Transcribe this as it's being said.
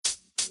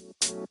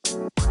Yo,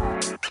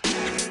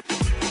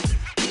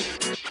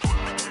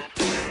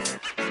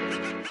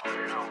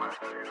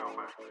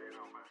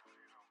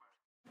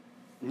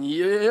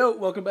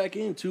 welcome back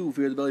into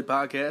Fear the Belly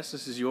Podcast.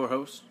 This is your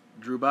host,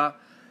 Drew Ba.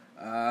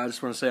 I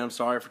just want to say I'm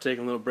sorry for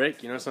taking a little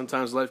break. You know,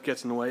 sometimes life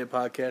gets in the way of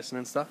podcasting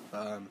and stuff.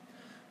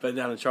 Been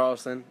down in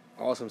Charleston,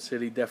 awesome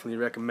city. Definitely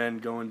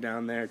recommend going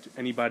down there to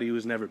anybody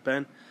who's never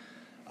been.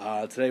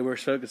 Today we're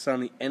focused on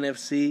the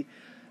NFC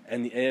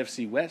and the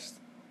AFC West.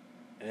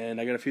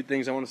 And I got a few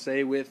things I want to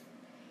say with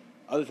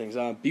other things.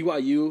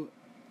 BYU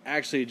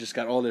actually just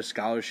got all their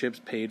scholarships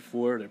paid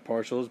for, their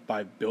partials,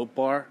 by Built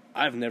Bar.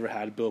 I've never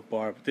had a Built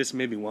Bar, but this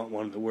made me want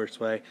one the worst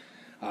way.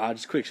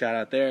 Just a quick shout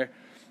out there.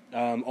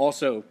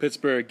 Also,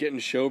 Pittsburgh getting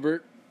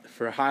Schobert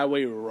for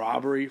highway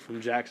robbery from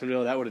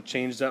Jacksonville. That would have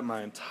changed up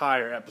my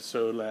entire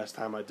episode last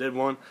time I did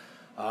one.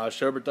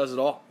 Schobert does it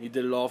all. He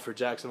did it all for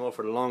Jacksonville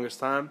for the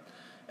longest time.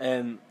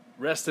 And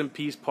rest in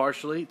peace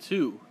partially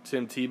to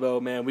Tim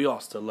Tebow. Man, we all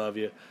still love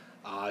you.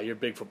 You're a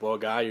big football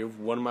guy. You're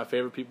one of my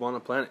favorite people on the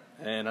planet.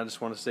 And I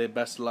just want to say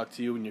best of luck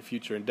to you in your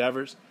future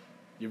endeavors.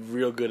 You're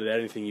real good at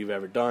anything you've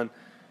ever done.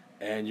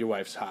 And your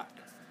wife's hot.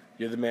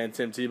 You're the man,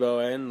 Tim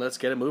Tebow. And let's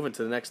get it moving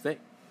to the next thing.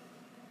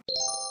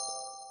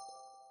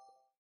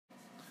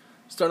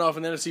 Starting off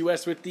in the NFC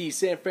West with the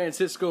San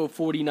Francisco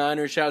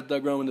 49ers. Shout out to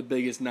Doug Roman, the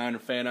biggest Niner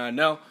fan I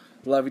know.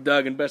 Love you,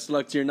 Doug, and best of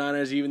luck to your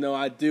Niners, even though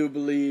I do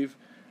believe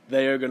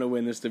they are going to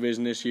win this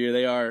division this year.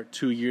 They are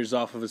 2 years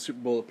off of a Super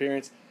Bowl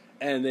appearance.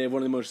 And they have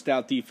one of the most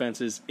stout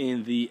defenses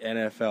in the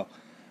NFL.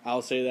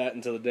 I'll say that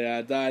until the day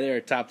I die. They're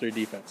a top 3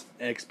 defense,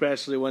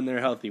 especially when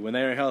they're healthy. When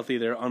they are healthy,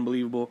 they're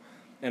unbelievable.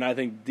 And I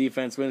think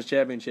defense wins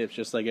championships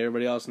just like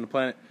everybody else on the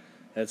planet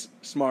that's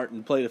smart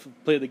and play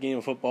the game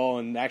of football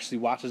and actually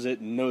watches it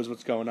and knows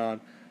what's going on.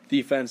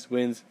 Defense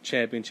wins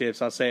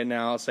championships. I'll say it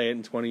now. I'll say it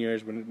in 20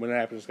 years when it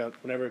happens,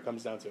 whenever it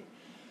comes down to it.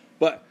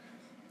 But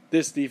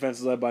this defense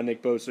is led by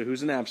Nick Bosa,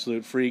 who's an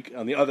absolute freak.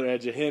 On the other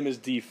edge of him is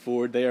D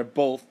Ford. They are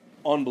both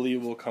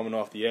unbelievable coming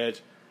off the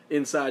edge.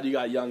 Inside, you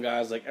got young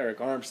guys like Eric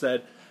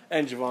Armstead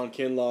and Javon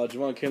Kinlaw.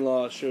 Javon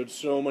Kinlaw showed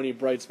so many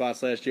bright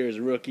spots last year as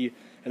a rookie,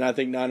 and I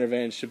think Niner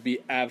fans should be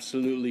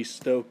absolutely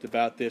stoked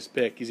about this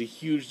pick. He's a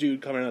huge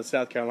dude coming out of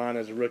South Carolina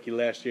as a rookie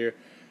last year,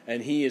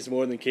 and he is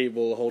more than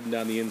capable of holding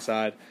down the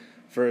inside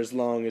for as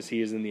long as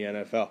he is in the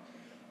NFL.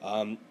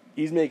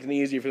 He's making it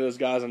easier for those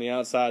guys on the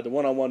outside. The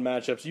one-on-one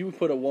matchups, you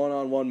put a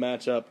one-on-one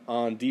matchup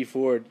on D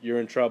Ford, you're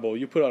in trouble.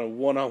 You put on a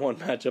one-on-one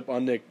matchup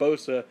on Nick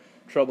Bosa,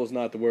 trouble's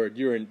not the word.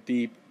 You're in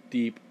deep,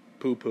 deep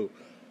poo-poo.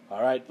 All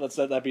right, let's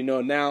let that be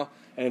known now,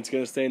 and it's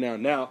going to stay now.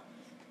 Now,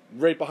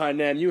 right behind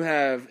them, you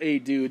have a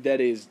dude that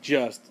is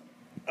just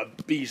a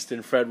beast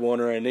in Fred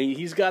Warner, and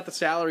he's got the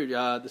salary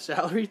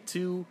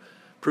to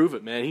prove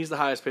it, man. He's the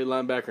highest-paid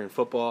linebacker in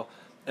football,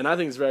 and I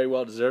think it's very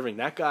well-deserving.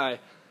 That guy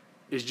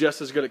is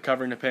just as good at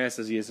covering the pass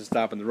as he is at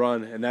stopping the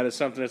run, and that is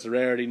something that's a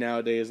rarity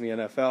nowadays in the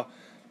NFL.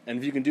 And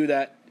if you can do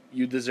that,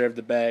 you deserve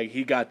the bag.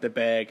 He got the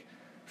bag.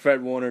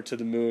 Fred Warner to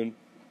the moon.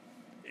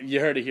 You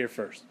heard it here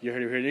first. I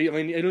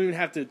mean, I don't even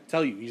have to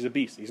tell you. He's a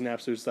beast. He's an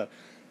absolute stud.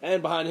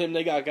 And behind him,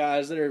 they got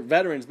guys that are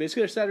veterans.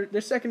 Basically,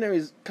 their secondary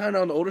is kind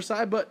of on the older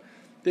side, but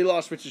they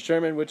lost Richard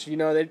Sherman, which, you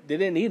know, they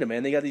didn't need him,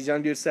 man. They got these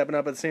young dudes stepping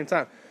up at the same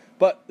time.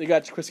 But they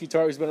got Jaquiski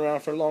Tartt, who's been around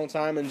for a long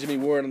time, and Jimmy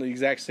Ward on the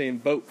exact same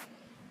boat.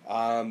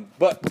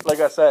 But, like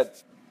I said,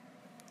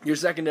 your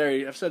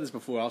secondary, I've said this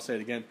before, I'll say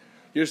it again,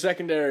 your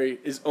secondary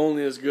is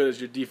only as good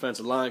as your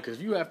defensive line, because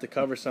if you have to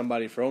cover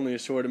somebody for only a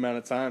short amount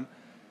of time,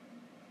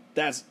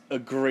 that's a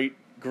great,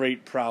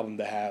 great problem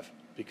to have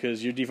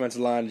because your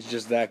defensive line is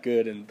just that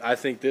good. And I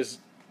think this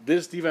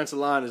defensive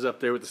line is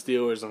up there with the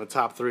Steelers on the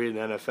top 3 in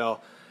the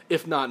NFL,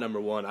 if not number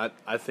 1.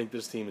 I think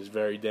this team is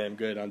very damn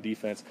good on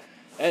defense.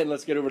 And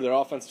let's get over to their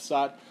offensive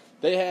side.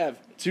 They have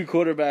 2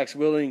 quarterbacks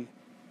willing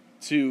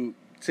to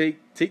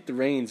take the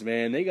reins,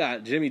 man. They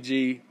got Jimmy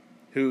G,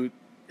 who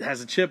has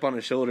a chip on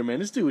his shoulder, man.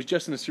 This dude was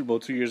just in the Super Bowl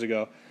 2 years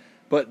ago.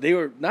 But they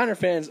were Niner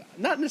fans,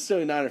 not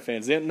necessarily Niner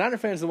fans. Niner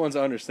fans are the ones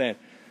that understand.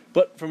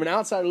 But from an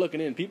outsider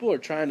looking in, people are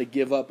trying to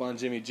give up on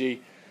Jimmy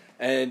G.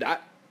 And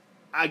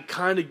I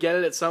kind of get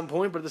it at some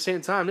point, but at the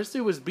same time, this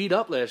dude was beat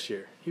up last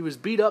year. He was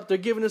beat up. They're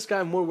giving this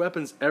guy more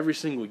weapons every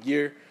single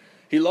year.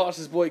 He lost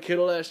his boy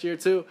Kittle last year,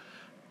 too.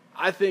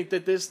 I think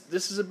that this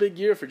is a big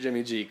year for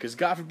Jimmy G because,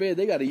 God forbid,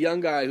 they got a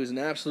young guy who's an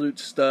absolute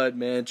stud,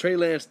 man. Trey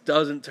Lance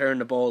doesn't turn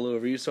the ball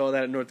over. You saw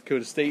that at North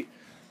Dakota State.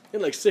 He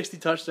had like 60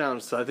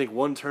 touchdowns to, I think,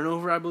 1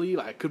 turnover, I believe.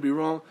 I could be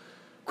wrong.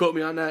 Quote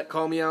me on that.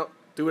 Call me out.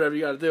 Do whatever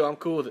you got to do. I'm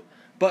cool with it.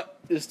 But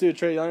this dude,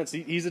 Trey Lance,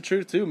 he's the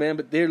truth too, man.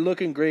 But they're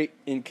looking great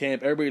in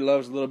camp. Everybody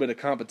loves a little bit of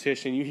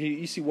competition.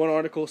 You see one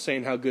article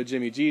saying how good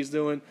Jimmy G is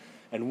doing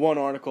and one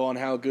article on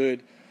how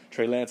good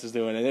Trey Lance is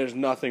doing. And there's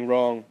nothing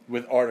wrong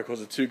with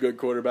articles of 2 good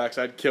quarterbacks.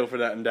 I'd kill for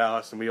that in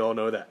Dallas, and we all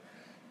know that.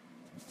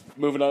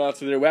 Moving on out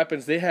to their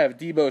weapons, they have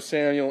Deebo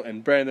Samuel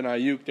and Brandon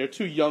Ayuk. They're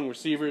 2 young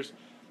receivers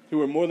who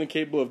are more than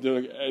capable of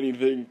doing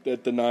anything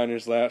that the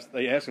Niners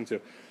they ask them to.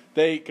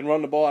 They can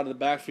run the ball out of the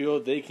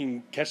backfield. They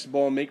can catch the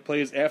ball and make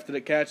plays after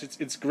the catch.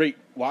 It's great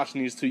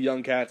watching these 2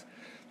 young cats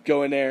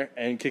go in there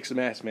and kick some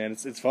ass, man.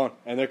 It's fun.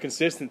 And they're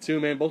consistent, too,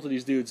 man. Both of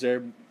these dudes,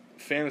 they're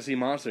fantasy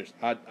monsters.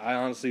 I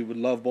honestly would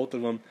love both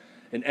of them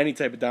in any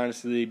type of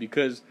dynasty league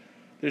because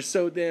they're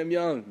so damn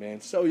young,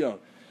 man. So young.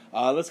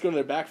 Let's go to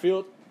their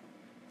backfield.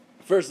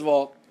 First of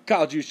all,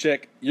 Kyle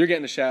Juszczyk, you're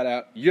getting a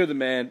shout-out. You're the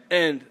man.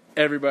 And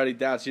everybody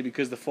doubts you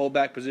because the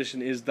fullback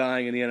position is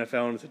dying in the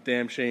NFL, and it's a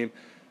damn shame.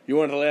 You're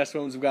one of the last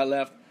ones we've got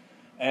left.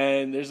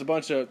 And there's a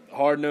bunch of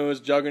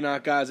hard-nosed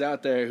juggernaut guys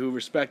out there who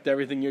respect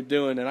everything you're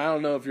doing. And I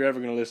don't know if you're ever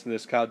going to listen to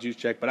this, Kyle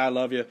Juszczyk, but I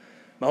love you.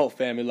 My whole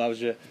family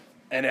loves you.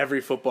 And every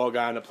football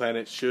guy on the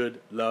planet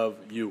should love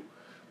you.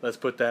 Let's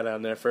put that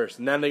on there first.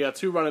 And then they got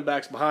two running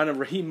backs behind him.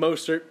 Raheem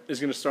Mostert is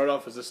going to start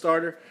off as a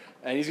starter,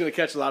 and he's going to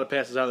catch a lot of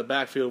passes out of the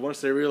backfield once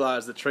they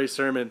realize that Trey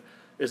Sermon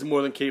is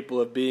more than capable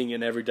of being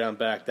an every down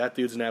back. That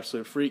dude's an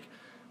absolute freak.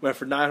 Went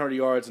for 900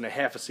 yards in a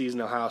half a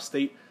season at Ohio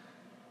State.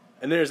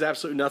 And there's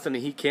absolutely nothing that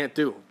he can't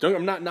do.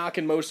 I'm not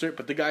knocking Mostert,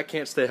 but the guy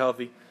can't stay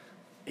healthy.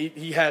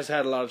 He has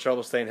had a lot of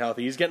trouble staying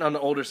healthy. He's getting on the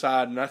older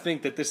side, and I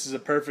think that this is a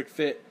perfect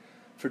fit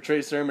for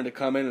Trey Sermon to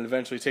come in and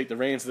eventually take the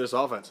reins of this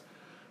offense.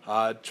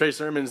 Trey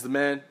Sermon's the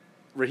man.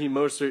 Raheem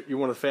Mostert, you're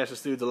one of the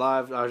fastest dudes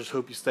alive. I just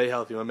hope you stay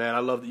healthy, my man. I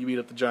love that you beat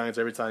up the Giants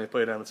every time you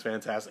play them. It's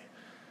fantastic.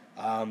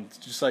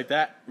 Just like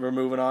that, we're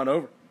moving on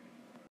over.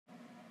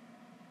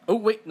 Oh,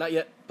 wait, not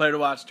yet. Player to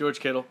watch, George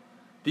Kittle,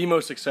 the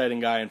most exciting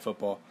guy in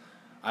football.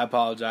 I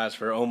apologize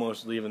for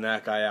almost leaving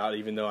that guy out,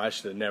 even though I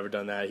should have never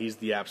done that. He's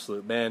the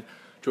absolute man.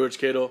 George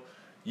Kittle,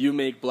 you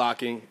make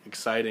blocking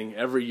exciting.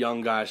 Every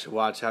young guy should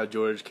watch how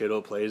George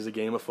Kittle plays the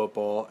game of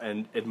football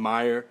and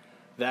admire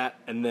that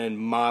and then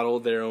model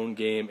their own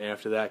game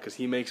after that because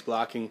he makes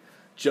blocking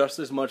just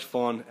as much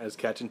fun as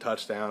catching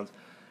touchdowns.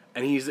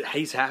 And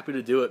he's happy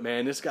to do it,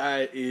 man. This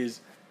guy is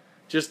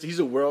he's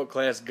a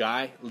world-class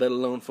guy, let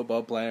alone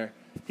football player.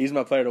 He's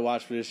my player to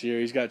watch for this year.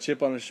 He's got a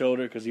chip on his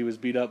shoulder because he was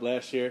beat up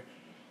last year.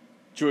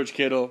 George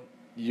Kittle,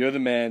 you're the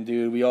man,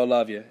 dude. We all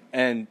love you.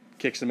 And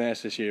kick some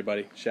ass this year,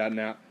 buddy. Shouting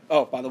out.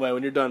 Oh, by the way,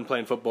 when you're done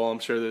playing football, I'm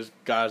sure there's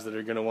guys that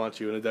are going to want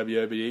you in a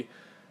WIBD.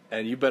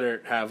 And you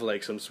better have,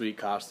 like, some sweet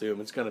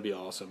costume. It's going to be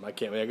awesome. I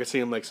can't wait. I can see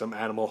him, like, some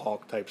Animal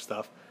Hulk type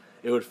stuff.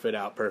 It would fit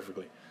out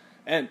perfectly.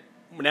 And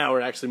now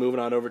we're actually moving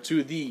on over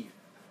to the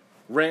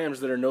Rams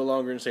that are no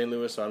longer in St.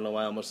 Louis. So I don't know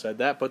why I almost said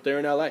that, but they're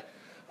in L.A.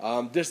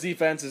 This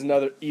defense is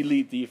another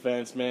elite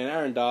defense, man.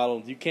 Aaron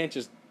Donald, you can't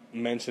just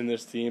mention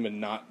this team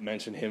and not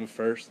mention him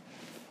first.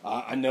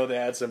 I know they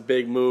had some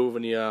big move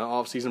in the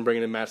offseason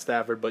bringing in Matt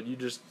Stafford, but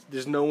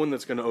there's no one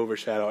that's going to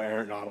overshadow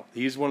Aaron Donald.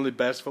 He's one of the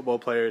best football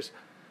players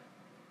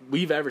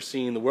we've ever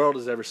seen, the world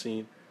has ever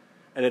seen,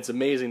 and it's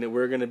amazing that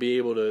we're going to be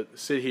able to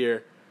sit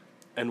here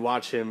and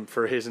watch him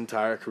for his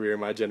entire career,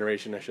 my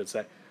generation, I should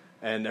say,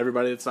 and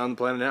everybody that's on the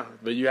planet now.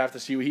 But you have to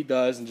see what he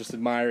does and just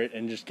admire it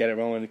and just get it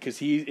rolling because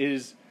he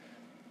is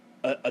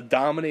a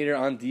dominator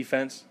on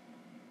defense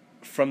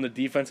from the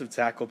defensive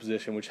tackle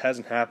position, which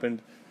hasn't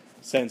happened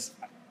since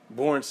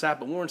Warren Sapp.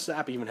 But Warren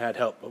Sapp even had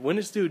help. But when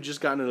this dude just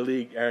got into the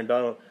league, Aaron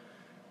Donald,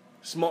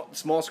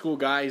 small school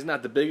guy, he's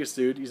not the biggest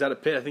dude. He's out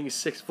of Pitt. I think he's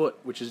 6 foot,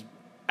 which is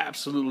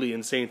absolutely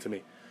insane to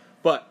me.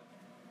 But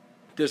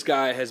this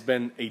guy has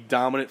been a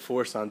dominant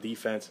force on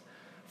defense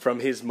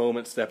from his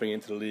moment stepping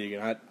into the league,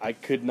 and I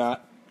couldn't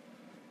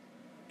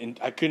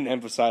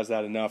emphasize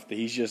that enough, that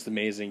he's just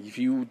amazing. If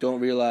you don't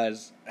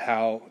realize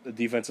how the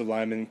defensive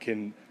lineman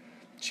can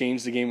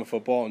change the game of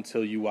football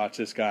until you watch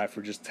this guy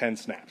for just 10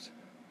 snaps.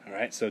 All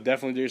right, so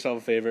definitely do yourself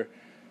a favor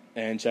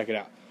and check it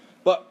out.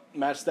 But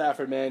Matt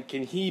Stafford, man,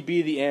 can he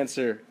be the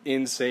answer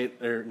in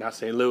not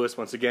St. Louis,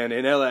 once again,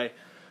 in L.A.?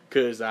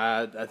 Because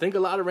I think a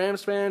lot of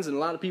Rams fans and a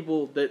lot of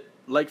people that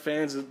like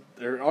fans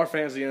or are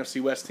fans of the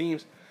NFC West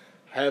teams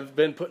have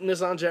been putting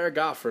this on Jared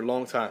Goff for a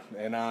long time.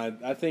 And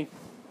I think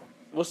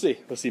we'll see.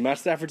 Matt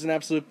Stafford's an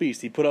absolute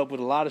beast. He put up with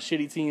a lot of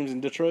shitty teams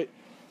in Detroit,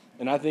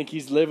 and I think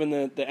he's living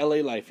the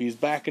L.A. life. He's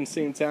back in the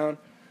same town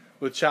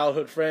with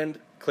childhood friend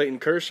Clayton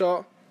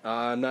Kershaw.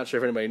 I'm not sure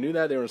if anybody knew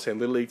that. They were on the same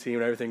Little League team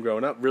and everything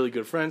growing up. Really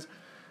good friends.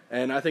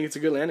 And I think it's a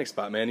good landing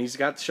spot, man. He's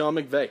got Sean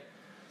McVay.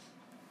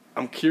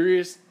 I'm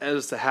curious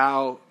as to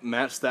how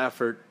Matt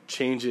Stafford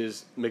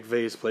changes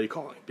McVay's play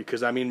calling.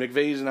 Because, I mean,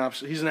 McVay's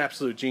he's an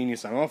absolute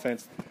genius on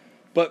offense.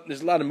 But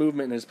there's a lot of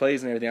movement in his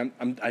plays and everything.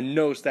 I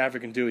know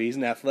Stafford can do it. He's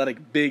an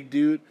athletic, big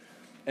dude.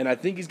 And I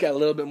think he's got a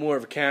little bit more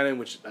of a cannon,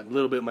 which a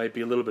little bit might be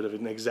a little bit of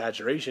an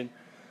exaggeration.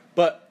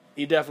 But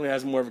he definitely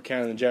has more of a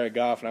cannon than Jared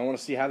Goff, and I want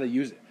to see how they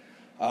use it.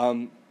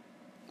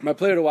 My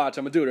player to watch,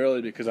 I'm going to do it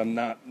early because I'm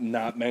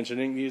not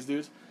mentioning these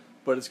dudes.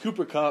 But it's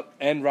Cooper Kupp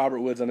and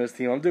Robert Woods on this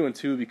team. I'm doing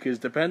two because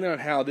depending on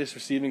how this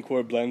receiving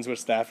core blends with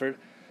Stafford,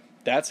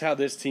 that's how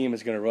this team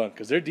is going to run.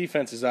 Because their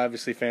defense is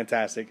obviously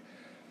fantastic.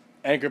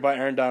 Anchored by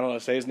Aaron Donald. I'll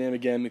say his name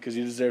again because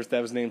he deserves to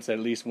have his name said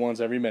at least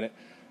once every minute.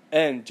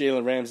 And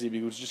Jalen Ramsey,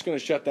 who's just going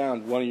to shut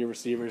down one of your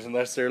receivers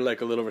unless they're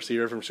like a little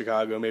receiver from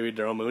Chicago, maybe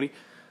Darrell Mooney.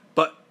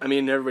 But, I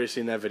mean, everybody's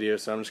seen that video,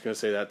 so I'm just going to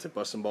say that to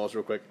bust some balls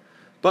real quick.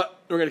 But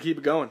we're going to keep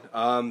it going.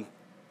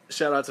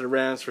 Shout out to the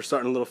Rams for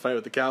starting a little fight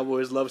with the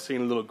Cowboys. Love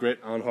seeing a little grit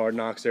on Hard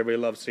Knocks.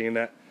 Everybody loves seeing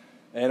that.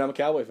 And I'm a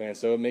Cowboy fan,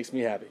 so it makes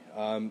me happy.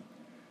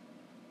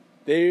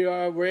 They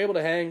were able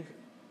to hang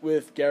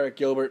with Garrett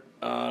Gilbert.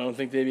 I don't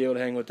think they'd be able to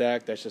hang with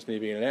Dak. That's just me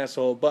being an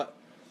asshole. But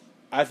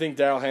I think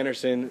Darrell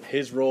Henderson,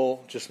 his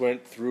role just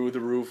went through the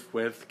roof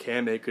with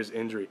Cam Akers'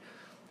 injury.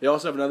 They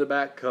also have another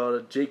back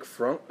called Jake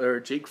Funk,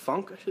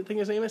 I should think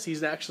his name is.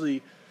 He's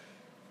actually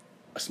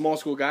a small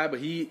school guy, but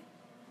he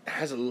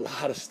has a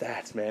lot of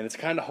stats, man. It's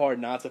kind of hard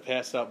not to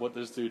pass up what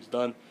this dude's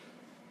done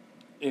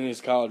in his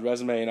college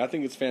resume, and I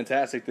think it's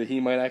fantastic that he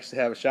might actually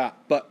have a shot.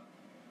 But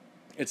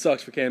it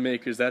sucks for Cam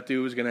Akers. That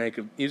dude was gonna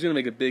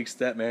make a big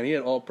step, man. He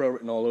had All-Pro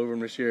written all over him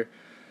this year.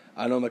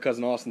 I know my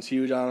cousin Austin's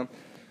huge on him,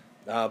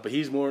 but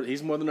he's more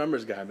the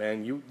numbers guy,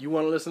 man. You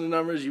want to listen to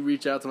numbers? You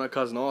reach out to my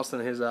cousin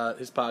Austin. His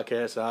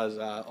podcast is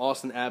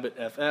Austin Abbott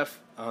FF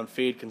on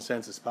Fade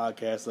Consensus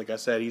Podcast. Like I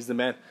said, he's the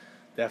man.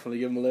 Definitely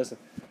give him a listen.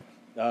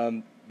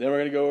 Then we're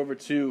gonna go over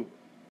to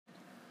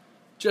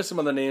just some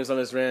other names on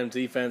this Rams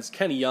defense: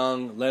 Kenny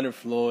Young, Leonard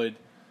Floyd,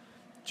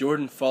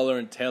 Jordan Fuller,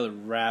 and Taylor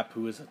Rapp,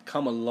 who has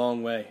come a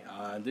long way.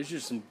 There's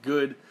just some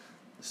good,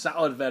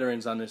 solid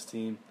veterans on this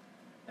team.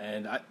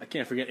 And I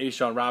can't forget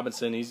Ashawn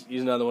Robinson. He's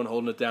another one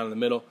holding it down in the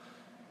middle.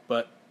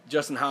 But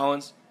Justin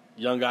Hollins,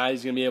 young guy,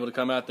 he's going to be able to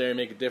come out there and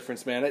make a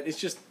difference, man.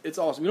 It's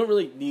awesome. We don't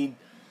really need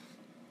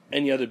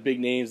any other big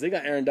names. They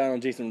got Aaron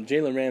Donald,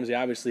 Jalen Ramsey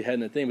obviously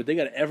heading the thing, but they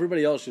got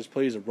everybody else just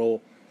plays a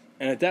role.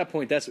 And at that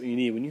point, that's what you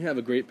need. When you have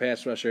a great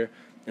pass rusher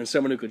and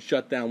someone who could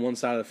shut down one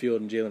side of the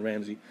field in Jalen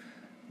Ramsey,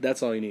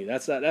 that's all you need.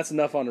 That's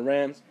enough on the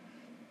Rams.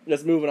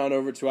 Let's move on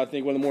over to, I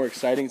think, one of the more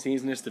exciting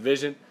teams in this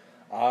division.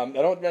 I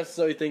don't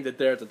necessarily think that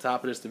they're at the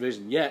top of this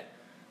division yet,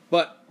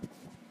 but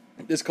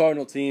this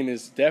Cardinal team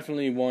is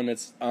definitely one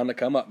that's on the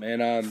come up,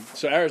 man.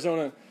 So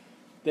Arizona,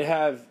 they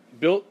have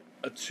built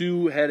a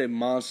two-headed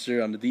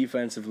monster on the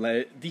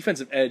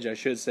defensive edge, I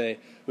should say,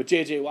 with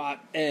J.J.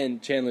 Watt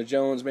and Chandler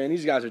Jones. Man,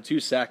 these guys are two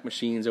sack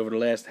machines over the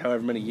last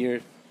however many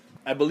years.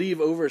 I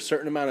believe over a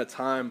certain amount of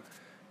time,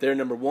 they're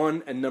number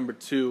 1 and number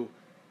 2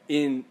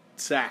 in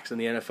sacks in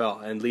the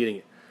NFL and leading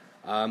it.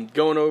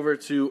 Going over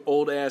to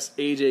old-ass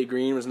A.J.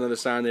 Green was another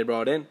sign they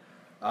brought in.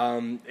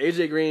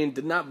 A.J. Green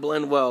did not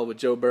blend well with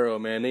Joe Burrow,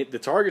 man. The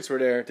targets were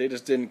there. They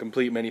just didn't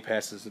complete many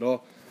passes at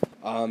all.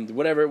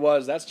 Whatever it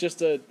was, that's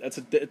a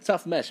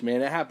tough mesh,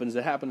 man. It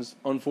happens.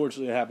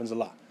 Unfortunately, it happens a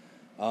lot.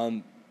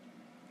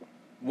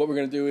 What we're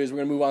going to do is we're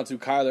going to move on to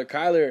Kyler.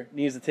 Kyler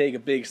needs to take a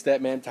big step,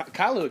 man.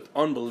 Kyler looked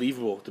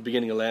unbelievable at the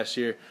beginning of last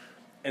year.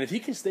 And if he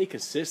can stay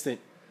consistent,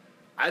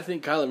 I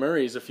think Kyler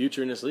Murray is a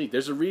future in this league.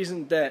 There's a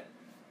reason that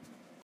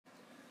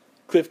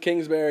Cliff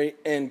Kingsbury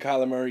and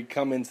Kyler Murray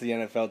come into the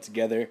NFL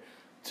together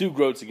to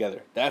grow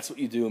together. That's what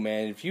you do,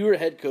 man. If you're a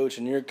head coach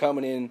and you're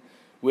coming in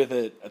with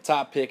a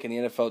top pick in the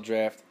NFL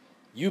draft,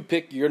 you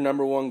pick your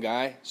number 1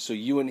 guy so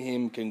you and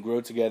him can grow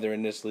together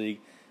in this league.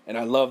 And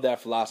I love that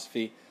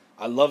philosophy.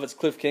 I love it's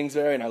Cliff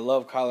Kingsbury, and I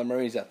love Kyler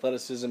Murray's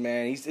athleticism,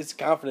 man. It's a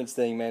confidence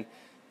thing, man.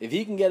 If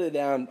he can get it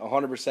down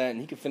 100% and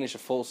he can finish a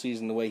full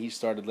season the way he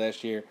started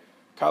last year,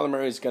 Kyler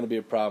Murray is going to be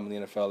a problem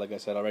in the NFL, like I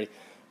said already.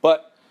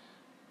 But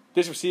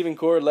this receiving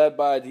core led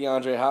by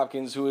DeAndre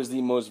Hopkins, who is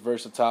the most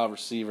versatile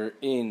receiver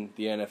in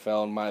the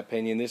NFL, in my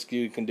opinion. This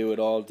dude can do it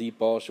all: deep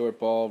ball, short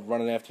ball,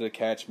 running after the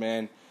catch,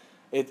 man.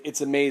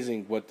 It's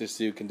amazing what this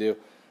dude can do.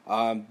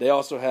 They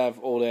also have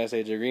old-ass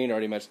A.J. Green,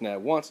 already mentioned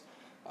that once.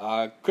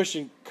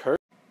 Christian Kirk,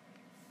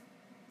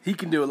 he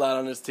can do a lot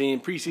on this team.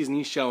 Preseason,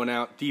 he's showing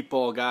out. Deep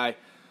ball guy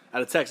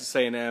out of Texas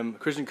A&M.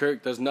 Christian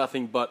Kirk does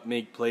nothing but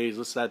make plays.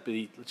 Let's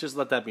just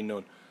let that be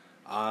known.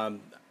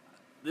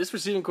 This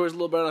receiving core is a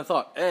little better than I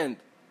thought. And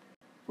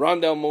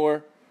Rondell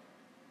Moore,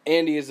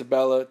 Andy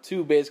Isabella,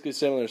 two basically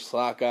similar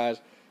slot guys,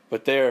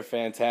 but they're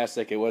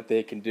fantastic at what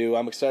they can do.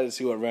 I'm excited to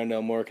see what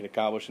Rondell Moore can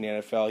accomplish in the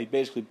NFL. He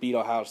basically beat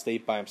Ohio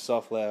State by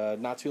himself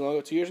not too long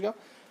ago, 2 years ago,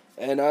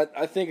 and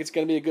I think it's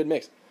going to be a good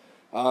mix.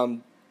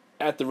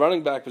 At the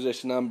running back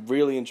position, I'm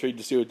really intrigued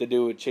to see what they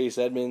do with Chase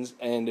Edmonds,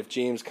 and if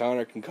James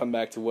Conner can come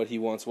back to what he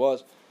once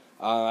was.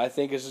 I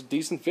think it's a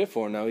decent fit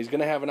for him now. He's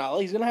going to have a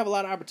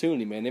lot of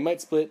opportunity, man. They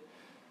might split,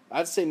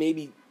 I'd say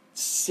maybe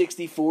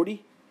 60-40.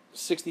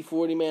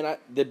 60-40, man.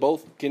 They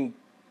both can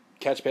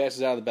catch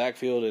passes out of the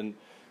backfield and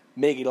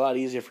make it a lot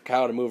easier for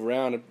Kyle to move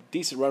around.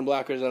 Decent run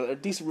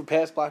blockers, decent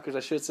pass blockers,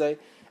 I should say.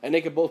 And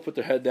they can both put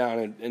their head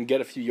down and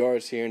get a few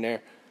yards here and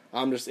there.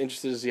 I'm just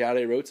interested to see how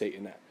they rotate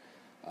in that.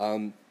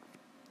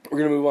 We're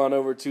going to move on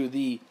over to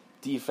the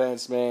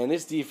defense, man.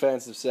 This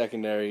defensive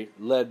secondary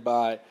led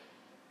by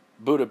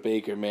Budda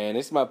Baker, man.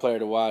 This is my player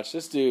to watch.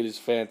 This dude is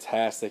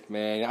fantastic,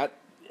 man.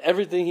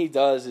 Everything he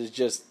does is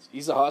just,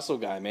 he's a hustle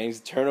guy, man. He's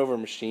a turnover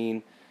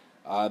machine.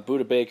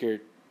 Budda Baker,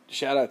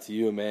 shout out to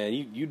you, man.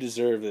 You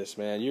deserve this,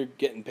 man. You're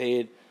getting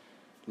paid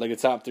like a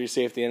top 3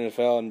 safety in the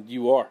NFL, and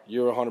you are.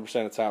 You're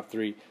 100% a top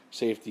 3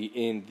 safety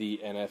in the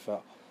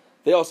NFL.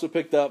 They also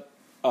picked up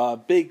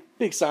big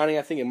signing,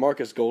 I think, in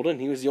Marcus Golden.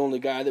 He was the only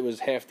guy that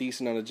was half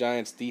decent on the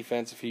Giants'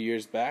 defense a few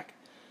years back.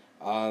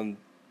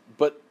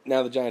 But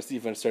now the Giants'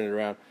 defense turned it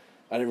around.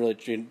 I didn't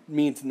really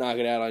mean to knock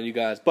it out on you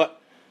guys,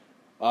 but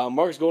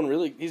Marcus Golden,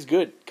 really, he's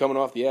good coming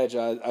off the edge.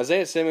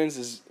 Isaiah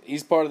Simmons,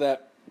 he's part of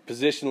that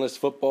positionless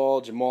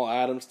football, Jamal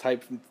Adams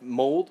type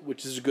mold,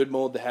 which is a good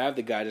mold to have.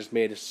 The guy just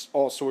made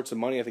all sorts of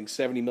money. I think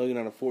 $70 million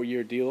on a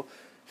 4-year deal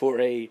for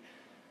a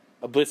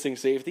blitzing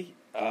safety.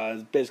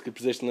 Basically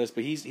positionless,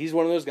 but he's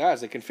one of those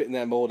guys that can fit in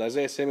that mold.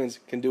 Isaiah Simmons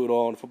can do it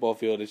all on the football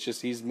field. It's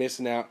just he's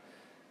missing out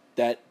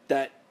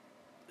that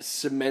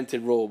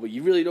cemented role. But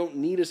you really don't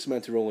need a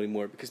cemented role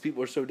anymore because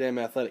people are so damn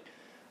athletic.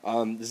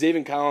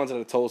 Zaven Collins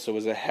out of Tulsa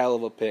was a hell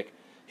of a pick.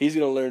 He's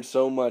going to learn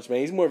so much, man.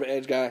 He's more of an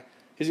edge guy.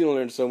 He's going to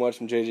learn so much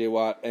from J.J.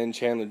 Watt and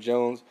Chandler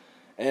Jones.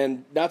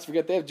 And not to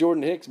forget, they have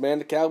Jordan Hicks, man,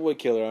 the Cowboy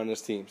killer on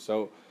this team.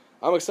 So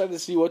I'm excited to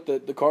see what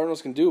the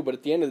Cardinals can do. But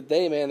at the end of the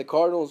day, man, the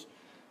Cardinals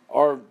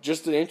are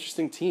just an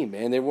interesting team,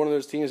 man. They're one of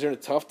those teams. They're in a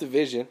tough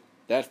division.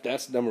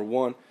 That's number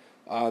one.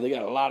 They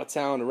got a lot of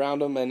talent around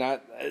them, and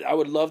I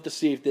would love to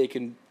see if they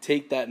can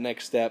take that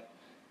next step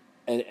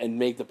and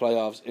make the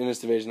playoffs in this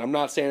division. I'm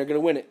not saying they're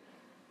going to win it,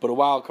 but a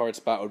wild card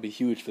spot would be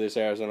huge for this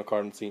Arizona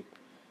Cardinals team.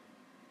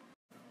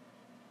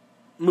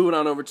 Moving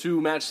on over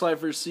to Matt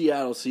Schleifer's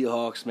Seattle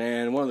Seahawks,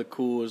 man. One of the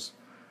coolest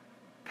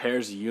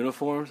pairs of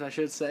uniforms, I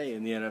should say,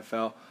 in the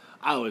NFL.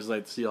 I always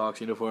like the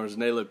Seahawks uniforms,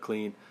 and they look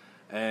clean.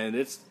 And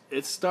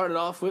it started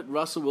off with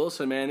Russell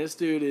Wilson, man. This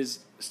dude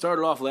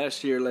started off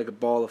last year like a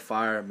ball of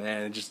fire,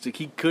 man.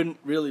 He couldn't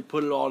really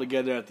put it all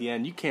together at the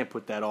end. You can't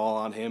put that all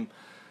on him,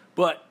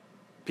 but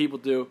people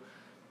do.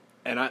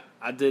 And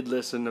I did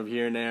listen of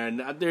here and there,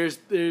 and there's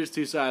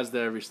two sides to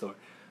every story.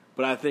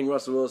 But I think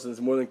Russell Wilson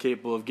is more than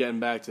capable of getting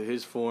back to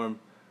his form,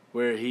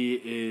 where he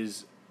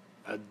is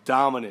a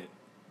dominant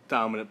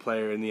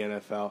player in the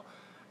NFL.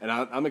 And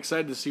I'm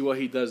excited to see what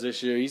he does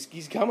this year.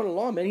 He's coming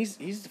along, man.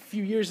 He's a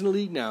few years in the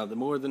league now,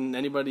 more than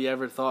anybody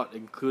ever thought,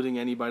 including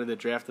anybody that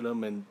drafted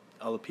him and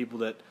all the people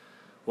that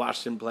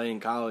watched him play in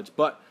college.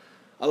 But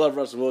I love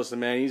Russell Wilson,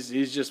 man.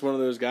 He's just one of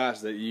those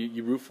guys that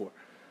you root for.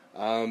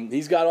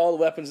 He's got all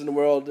the weapons in the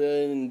world.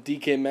 And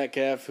DK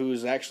Metcalf,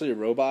 who's actually a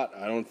robot.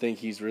 I don't think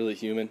he's really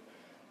human.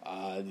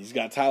 He's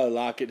got Tyler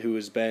Lockett, who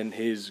has been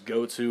his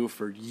go-to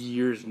for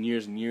years and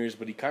years and years,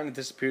 but he kind of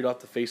disappeared off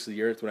the face of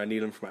the earth when I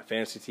needed him for my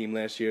fantasy team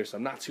last year, so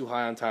I'm not too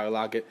high on Tyler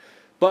Lockett.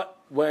 But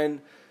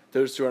when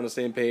those two are on the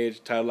same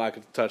page, Tyler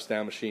Lockett's a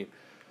touchdown machine.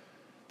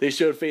 They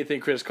showed faith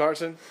in Chris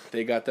Carson.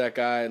 They got that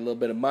guy a little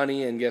bit of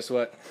money, and guess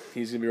what?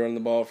 He's going to be running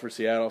the ball for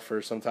Seattle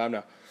for some time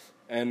now.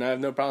 And I have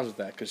no problems with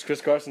that because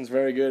Chris Carson's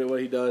very good at what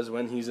he does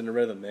when he's in a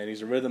rhythm, man.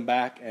 He's a rhythm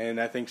back, and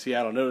I think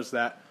Seattle noticed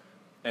that.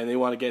 And they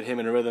want to get him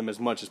in a rhythm as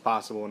much as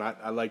possible, and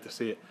I like to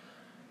see it.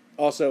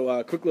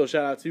 Also, quick little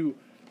shout-out to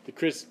the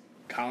Chris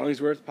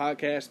Collingsworth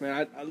podcast,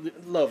 man. I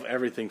love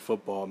everything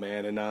football,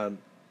 man. And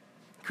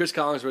Chris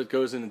Collingsworth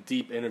goes in a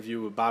deep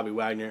interview with Bobby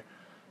Wagner.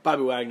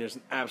 Bobby Wagner's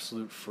an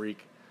absolute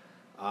freak.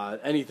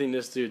 Anything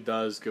this dude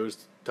does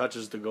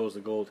touches the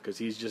gold because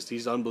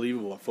he's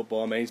unbelievable at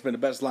football, man. He's been the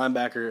best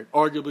linebacker,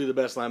 arguably the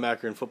best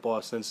linebacker in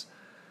football since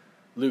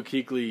Luke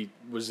Kuechly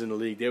was in the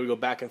league. They would go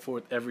back and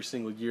forth every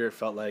single year, it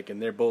felt like,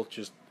 and they're both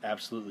just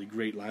absolutely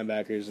great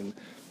linebackers. And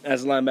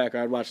as a linebacker,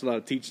 I'd watch a lot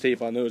of teach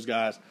tape on those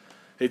guys.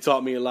 They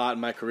taught me a lot in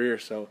my career,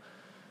 so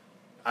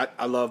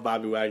I love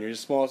Bobby Wagner.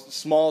 He's a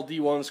small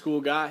D1 school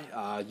guy,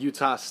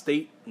 Utah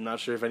State. I'm not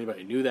sure if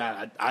anybody knew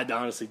that. I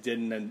honestly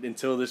didn't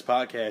until this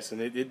podcast,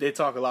 and they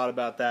talk a lot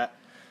about that.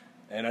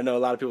 And I know a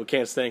lot of people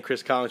can't stand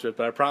Chris Collinsworth,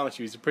 but I promise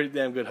you he's a pretty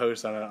damn good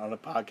host on a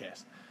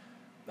podcast.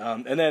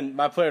 And then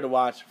my player to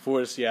watch for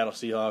the Seattle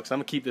Seahawks. I'm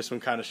going to keep this one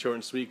kind of short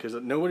and sweet because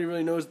nobody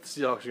really knows what the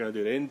Seahawks are going to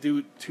do. They didn't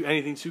do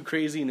anything too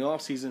crazy in the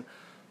offseason.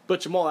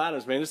 But Jamal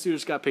Adams, man, this dude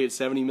just got paid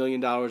 $70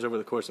 million over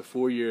the course of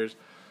 4 years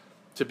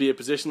to be a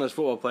positionless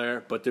football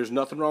player. But there's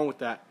nothing wrong with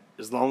that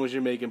as long as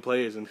you're making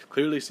plays. And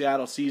clearly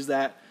Seattle sees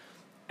that,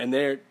 and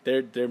they're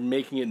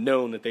making it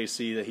known that they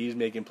see that he's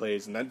making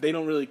plays. And they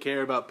don't really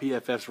care about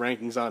PFF's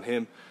rankings on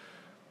him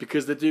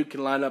because the dude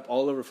can line up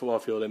all over the football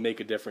field and make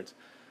a difference.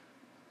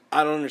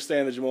 I don't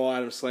understand the Jamal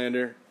Adams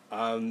slander,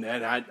 and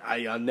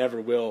I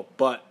never will.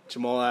 But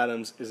Jamal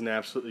Adams is an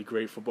absolutely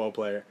great football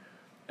player,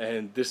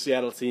 and this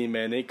Seattle team,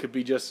 man, they could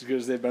be just as good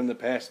as they've been in the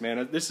past, man.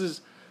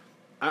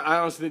 I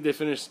honestly think they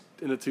finished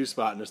in the 2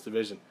 spot in this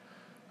division.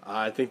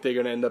 I think they're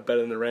going to end up better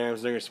than the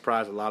Rams. They're going to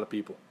surprise a lot of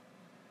people.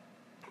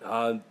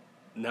 Now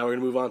we're going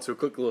to move on to a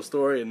quick little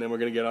story, and then we're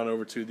going to get on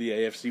over to the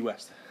AFC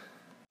West.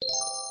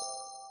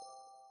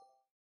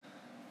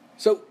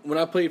 So when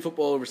I played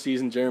football overseas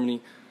in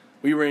Germany,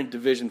 we were in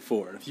Division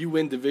 4. And if you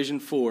win Division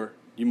 4,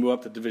 you move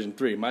up to Division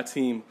 3. My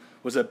team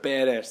was a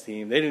badass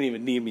team. They didn't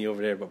even need me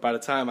over there. But by the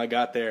time I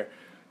got there,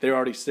 they were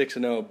already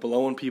 6-0,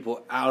 blowing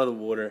people out of the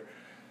water.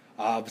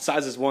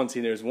 Besides this one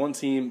team, there was one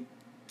team,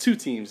 2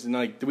 teams, and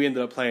we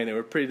ended up playing. They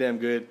were pretty damn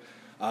good.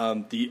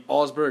 The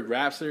Augsburg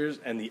Raptors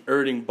and the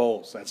Erding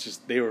Bulls.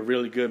 They were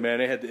really good, man.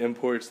 They had the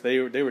imports. They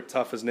were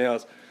tough as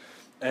nails.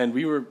 And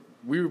we were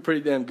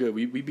pretty damn good.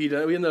 We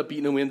ended up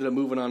beating them. We ended up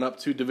moving on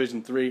up to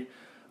Division 3.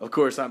 Of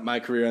course,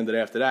 my career ended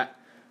after that,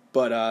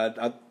 but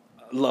I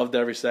loved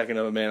every second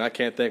of it, man. I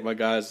can't thank my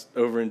guys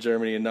over in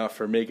Germany enough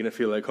for making it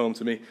feel like home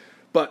to me.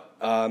 But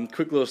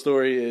quick little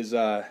story is,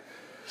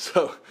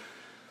 so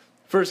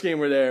First game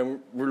we're there, and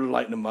we're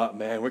lighting them up,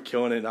 man. We're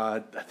killing it. I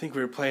think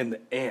we were playing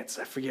the Ants.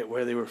 I forget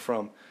where they were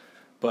from.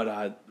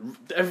 But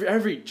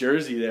every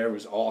jersey there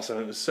was awesome.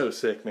 It was so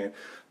sick, man.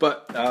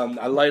 But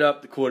I light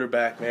up the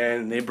quarterback, man,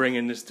 and they bring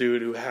in this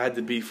dude who had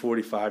to be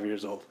 45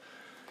 years old.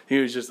 He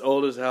was just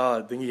old as hell.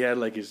 I think he had,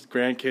 like, his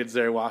grandkids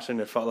there watching,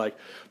 it felt like.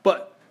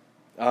 But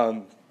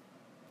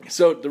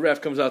so the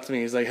ref comes out to me.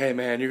 He's like, hey,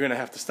 man, you're going to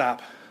have to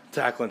stop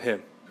tackling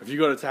him. If you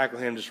go to tackle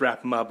him, just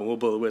wrap him up, and we'll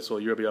blow the whistle.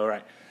 You'll be all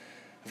right.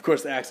 Of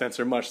course, the accents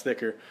are much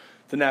thicker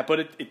than that, but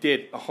it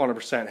did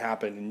 100%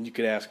 happen. And you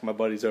could ask my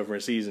buddies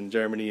overseas in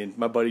Germany and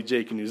my buddy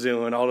Jake in New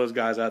Zealand, all those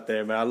guys out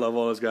there, man. I love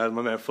all those guys.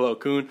 My man Flo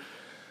Kuhn.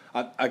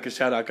 I could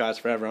shout out guys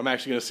forever. I'm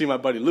actually going to see my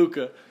buddy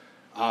Luca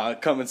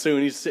coming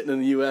soon. He's sitting in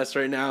the U.S.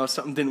 right now.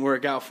 Something didn't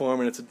work out for him,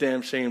 and it's a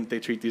damn shame that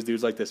they treat these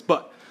dudes like this.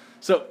 But,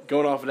 so,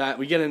 going off of that,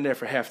 we get in there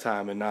for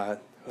halftime, and I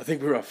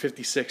think we were up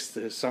 56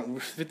 to something,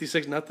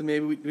 56-0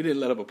 maybe. We didn't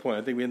let up a point.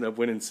 I think we ended up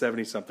winning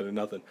 70-something to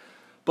nothing.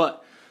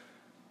 But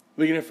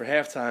we get in for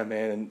halftime,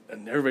 man,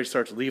 and everybody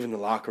starts leaving the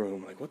locker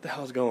room. Like, what the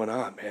hell's going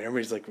on, man?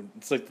 Everybody's like,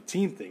 it's like the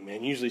team thing,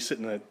 man. Usually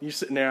you're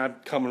sitting there, I'm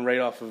coming right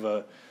off of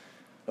a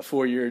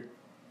 4-year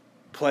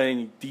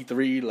playing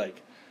D3,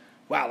 like,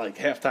 wow, like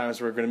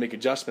half-times we're going to make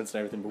adjustments and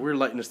everything, but we're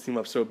lighting this team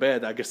up so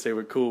bad that I guess they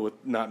were cool with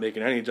not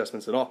making any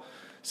adjustments at all.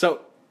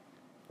 So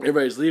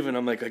everybody's leaving.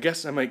 I'm like, I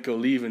guess I might go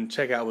leave and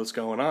check out what's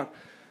going on.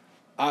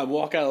 I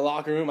walk out of the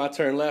locker room, I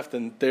turn left,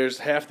 and there's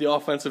half the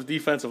offensive,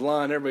 defensive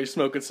line. Everybody's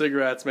smoking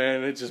cigarettes, man,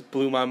 and it just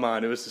blew my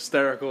mind. It was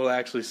hysterical to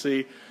actually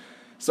see.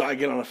 So I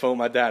get on the phone with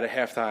my dad at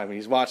halftime, and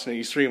he's watching it,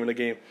 he's streaming the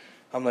game.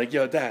 I'm like,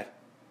 yo, Dad,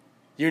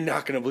 you're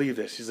not going to believe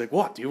this. He's like,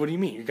 what, dude? What do you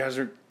mean? You guys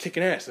are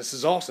kicking ass. This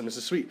is awesome. This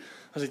is sweet.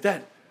 I was like,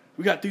 Dad,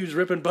 we got dudes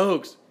ripping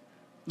bogues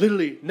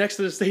literally next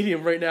to the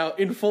stadium right now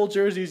in full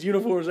jerseys,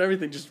 uniforms,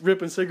 everything, just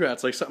ripping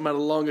cigarettes like something out of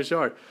the longest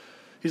yard.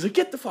 He's like,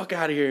 get the fuck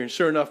out of here. And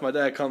sure enough, my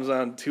dad comes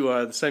on to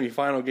the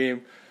semifinal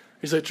game.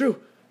 He's like,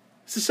 Drew,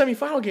 it's the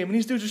semifinal game, and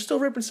these dudes are still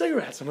ripping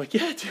cigarettes. I'm like,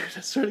 yeah, dude,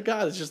 I swear to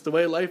God, it's just the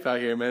way of life out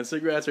here, man.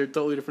 Cigarettes are a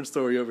totally different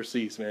story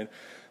overseas, man.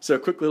 So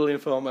quick little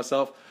info on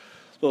myself,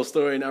 little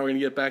story, now we're going to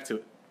get back to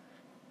it.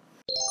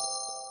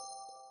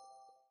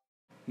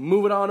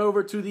 Moving on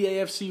over to the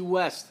AFC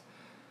West.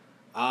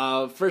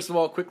 First of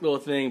all, quick little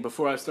thing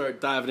before I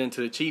start diving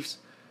into the Chiefs.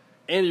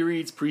 Andy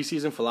Reid's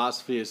preseason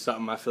philosophy is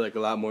something I feel like a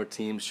lot more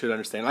teams should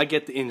understand. I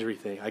get the injury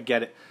thing. I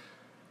get it.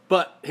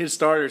 But his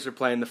starters are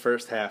playing the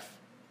first half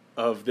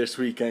of this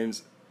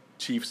weekend's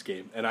Chiefs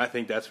game, and I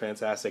think that's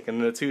fantastic.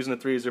 And the 2s and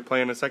the 3s are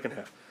playing the second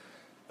half.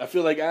 I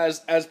feel like as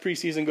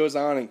preseason goes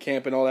on and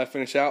camp and all that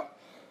finish out,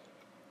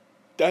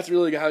 that's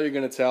really how you're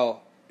going to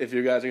tell if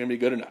your guys are going to be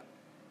good or not.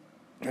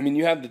 I mean,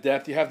 you have the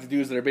depth. You have the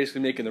dudes that are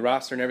basically making the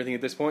roster and everything at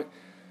this point.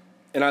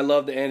 And I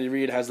love that Andy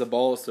Reid has the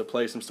balls to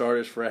play some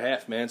starters for a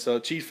half, man. So,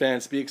 Chief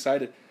fans, be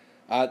excited.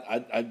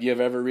 You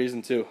have every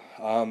reason to.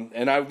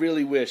 And I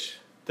really wish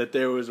that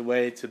there was a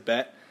way to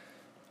bet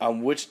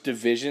on which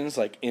divisions,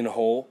 like in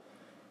whole,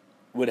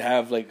 would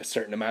have like a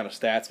certain amount of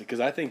stats. Because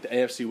I think the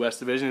AFC West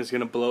division is going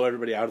to blow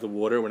everybody out of the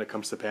water when it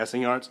comes to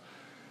passing yards.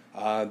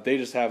 They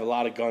just have a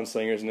lot of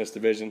gunslingers in this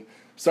division.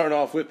 Starting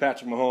off with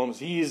Patrick Mahomes,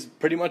 he's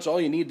pretty much all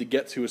you need to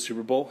get to a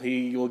Super Bowl.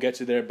 He will get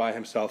you there by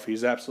himself.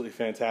 He's absolutely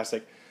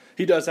fantastic.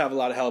 He does have a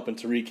lot of help in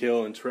Tyreek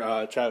Hill and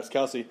Travis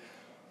Kelce,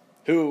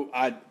 who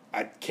I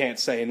can't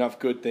say enough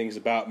good things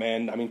about,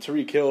 man. I mean,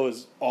 Tyreek Hill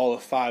is all of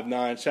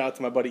 5'9". Shout out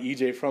to my buddy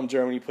EJ from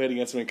Germany. Played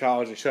against him in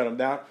college and shut him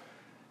down.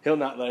 He'll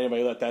not let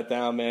anybody let that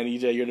down, man.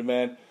 EJ, you're the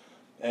man.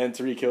 And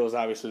Tyreek Hill is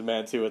obviously the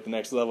man, too, at the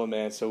next level,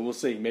 man. So we'll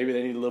see. Maybe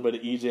they need a little bit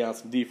of EJ on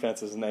some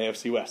defenses in the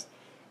AFC West.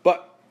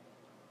 But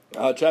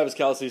Travis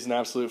Kelce's an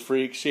absolute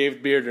freak.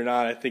 Shaved beard or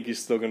not, I think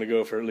he's still going to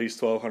go for at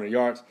least 1,200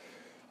 yards.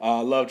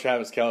 Love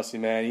Travis Kelce,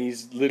 man.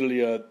 He's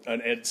literally a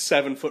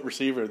 7-foot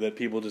receiver that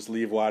people just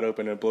leave wide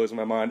open, and it blows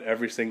my mind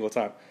every single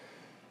time.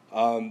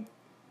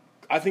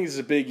 I think this is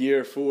a big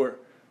year for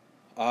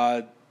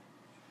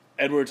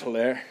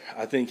Edwards-Helaire.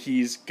 I think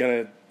he's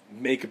going to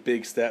make a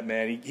big step,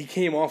 man. He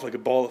came off like a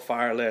ball of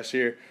fire last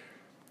year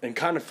and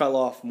kind of fell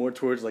off more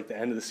towards like the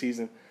end of the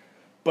season.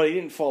 But he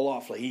didn't fall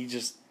off. Like he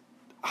just,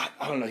 I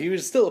don't know. He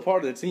was still a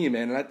part of the team,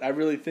 man. And I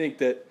really think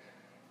that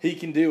he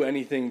can do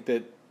anything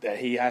that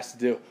he has to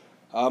do.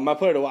 My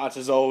player to watch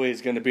is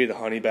always going to be the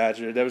Honey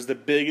Badger. That was the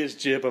biggest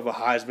jip of a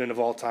Heisman of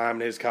all time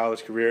in his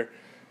college career.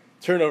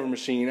 Turnover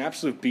machine,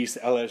 absolute beast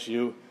at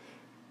LSU.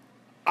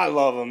 I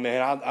love him,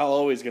 man. I'm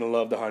always going to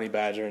love the Honey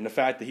Badger. And the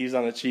fact that he's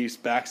on the Chiefs'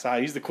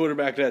 backside, he's the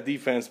quarterback of that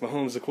defense.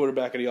 Mahomes the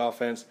quarterback of the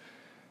offense.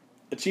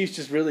 The Chiefs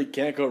just really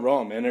can't go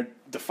wrong, man.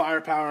 The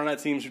firepower on that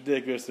team is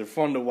ridiculous. They're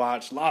fun to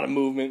watch. A lot of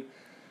movement.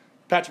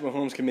 Patrick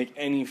Mahomes can make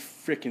any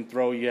freaking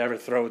throw you ever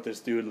throw at this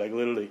dude. Like,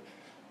 literally,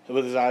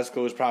 with his eyes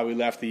closed, probably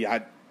lefty.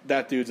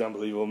 That dude's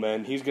unbelievable,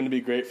 man. He's going to be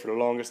great for the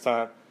longest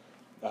time.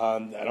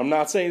 And I'm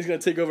not saying he's going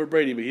to take over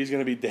Brady, but he's going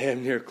to be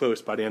damn near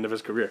close by the end of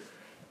his career.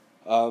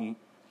 Now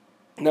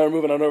we're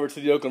moving on over to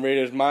the Oakland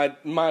Raiders. My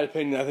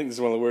opinion, I think this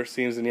is one of the worst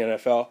teams in the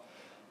NFL.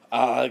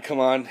 Come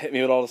on, hit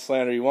me with all the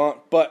slander you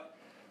want. But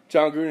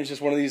John Gruden's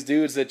just one of these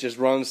dudes that just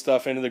runs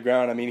stuff into the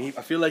ground. I mean,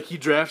 I feel like he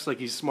drafts like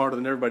he's smarter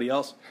than everybody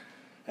else.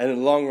 And in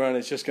the long run,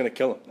 it's just going to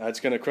kill him. It's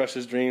going to crush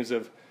his dreams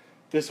of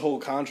this whole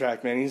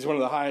contract, man. He's one of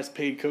the highest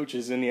paid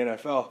coaches in the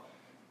NFL.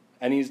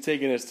 And he's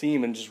taking his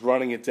team and just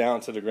running it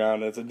down to the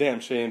ground. And it's a damn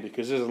shame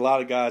because there's a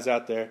lot of guys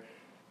out there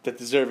that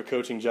deserve a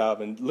coaching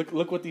job. And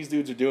look what these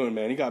dudes are doing,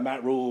 man. You got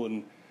Matt Rule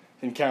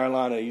in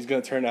Carolina. He's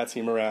going to turn that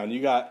team around.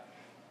 You got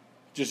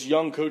just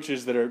young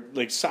coaches that are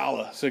like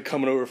Saleh, so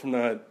coming over from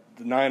the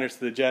Niners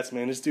to the Jets,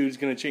 man. This dude's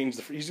going to change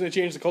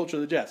the culture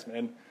of the Jets,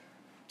 man.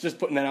 Just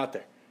putting that out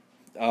there.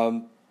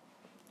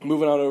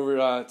 Moving on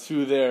over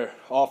to their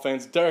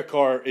offense, Derek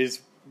Carr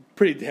is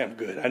pretty damn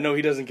good. I know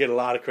he doesn't get a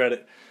lot of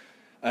credit,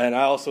 and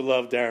I also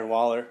love Darren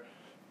Waller.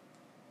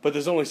 But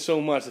there's only so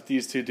much that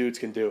these two dudes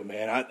can do,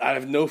 man. I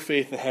have no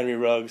faith in Henry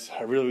Ruggs.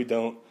 I really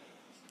don't.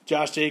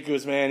 Josh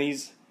Jacobs, man,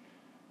 he's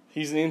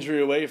an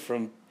injury away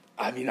from.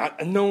 I mean,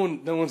 no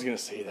one's gonna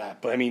say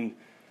that, but I mean,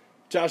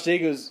 Josh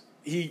Jacobs,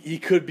 he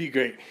could be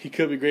great. He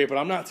could be great, but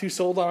I'm not too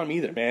sold on him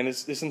either, man.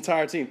 This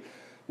entire team.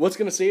 What's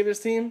going to save this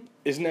team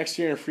is next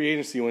year in free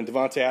agency when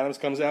Devontae Adams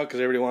comes out because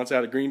everybody wants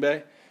out of Green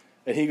Bay,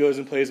 and he goes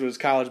and plays with his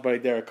college buddy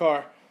Derek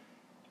Carr,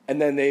 and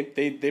then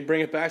they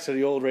bring it back to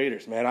the old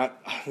Raiders, man.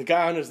 The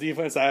guy on this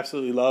defense I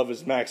absolutely love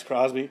is Max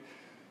Crosby.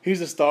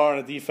 He's a star on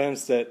a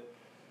defense that,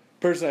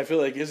 personally, I feel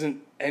like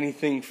isn't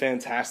anything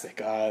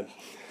fantastic.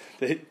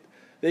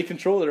 They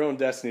control their own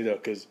destiny, though,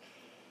 because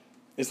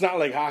it's not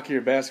like hockey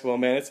or basketball,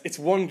 man. It's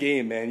one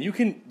game, man. You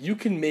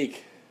can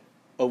make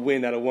a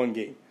win out of one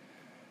game.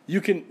 You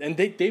can, and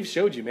they've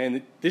showed you,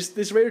 man.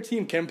 This Raider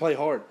team can play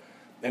hard,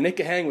 and they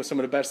can hang with some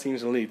of the best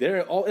teams in the league.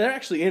 They're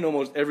actually in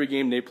almost every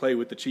game they play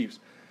with the Chiefs,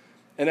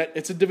 and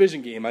it's a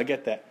division game. I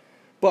get that,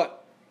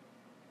 but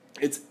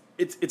it's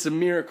a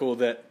miracle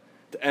that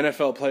the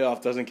NFL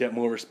playoff doesn't get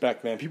more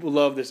respect, man. People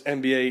love this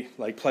NBA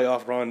like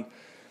playoff run.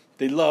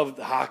 They love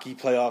the hockey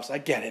playoffs. I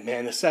get it,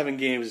 man. The 7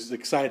 games is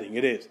exciting.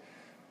 It is,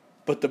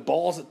 but the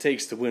balls it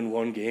takes to win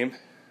one game,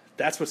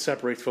 that's what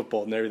separates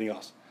football and everything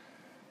else.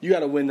 You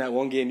got to win that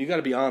one game. You got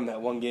to be on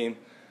that one game.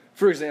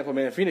 For example,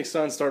 man, Phoenix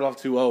Suns started off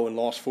 2-0 and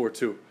lost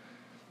 4-2.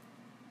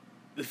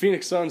 The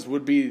Phoenix Suns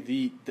would be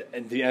the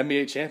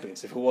NBA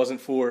champions if it wasn't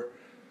for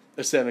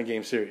a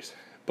 7-game series.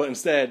 But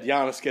instead,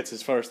 Giannis gets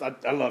his first.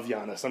 I love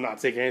Giannis. I'm not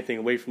taking anything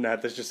away from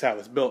that. That's just how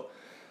it's built.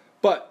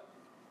 But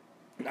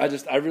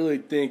I really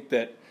think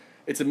that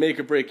it's a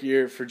make-or-break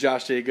year for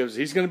Josh Jacobs.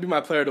 He's going to be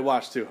my player to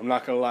watch, too. I'm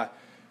not going to lie.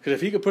 Because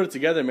if he could put it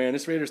together, man,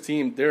 this Raiders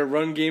team, they're a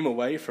run game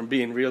away from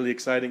being really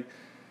exciting.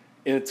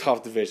 In a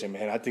tough division,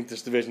 man. I think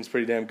this division's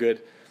pretty damn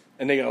good.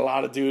 And they got a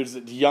lot of dudes,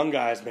 young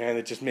guys, man,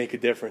 that just make a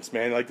difference,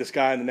 man. Like this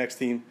guy on the next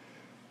team,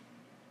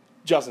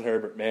 Justin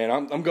Herbert, man.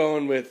 I'm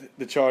going with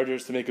the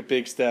Chargers to make a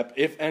big step.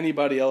 If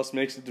anybody else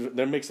makes the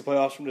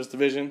playoffs from this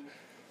division,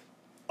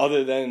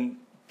 other than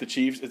the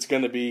Chiefs, it's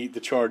going to be the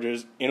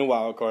Chargers in a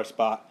wild card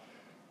spot.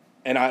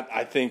 And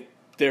I think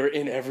they're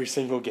in every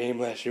single game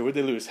last year. Would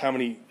they lose? How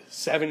many?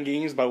 7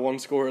 games by 1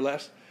 score or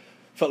less?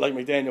 Felt like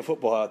McDaniel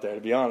football out there,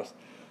 to be honest.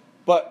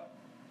 But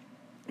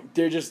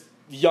they're just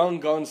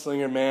young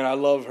gunslinger, man. I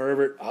love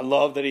Herbert. I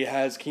love that he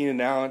has Keenan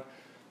Allen.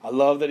 I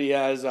love that he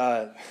has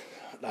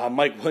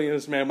Mike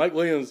Williams, man. Mike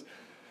Williams,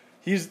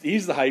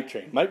 he's the hype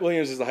train. Mike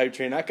Williams is the hype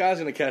train. That guy's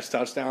going to catch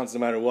touchdowns no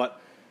matter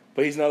what.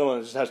 But he's another one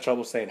that just has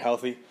trouble staying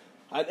healthy.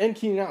 And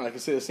Keenan Allen, I can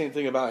say the same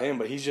thing about him,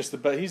 but he's just the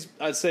best.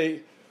 I'd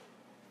say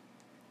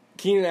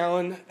Keenan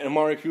Allen and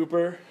Amari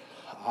Cooper,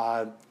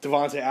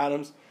 Devontae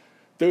Adams,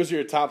 those are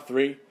your top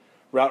 3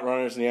 route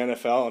runners in the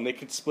NFL, and they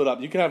could split up.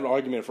 You can have an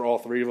argument for all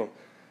 3 of them.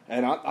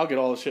 And I'll get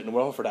all the shit in the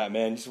world for that,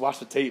 man. Just watch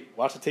the tape.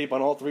 Watch the tape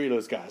on all 3 of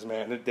those guys,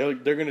 man. They're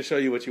going to show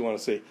you what you want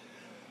to see.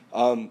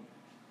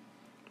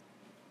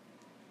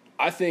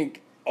 I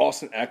think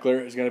Austin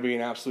Eckler is going to be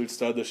an absolute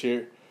stud this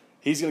year.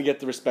 He's going to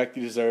get the respect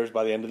he deserves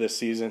by the end of this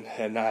season.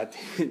 And I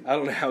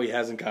don't know how he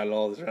hasn't got it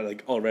all this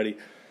right, already.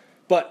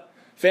 But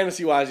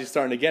fantasy-wise, he's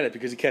starting to get it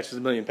because he catches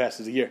 1 million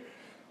passes a year.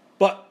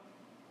 But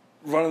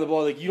running the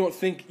ball, like you don't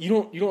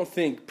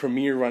think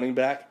premier running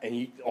back,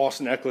 and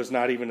Austin Eckler's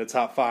not even the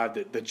top 5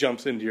 that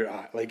jumps into your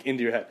eye, like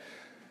into your head.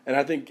 And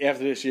I think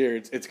after this year,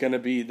 it's going to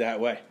be that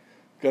way.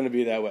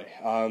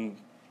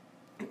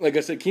 Like I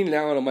said, Keenan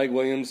Allen and Mike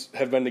Williams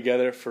have been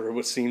together for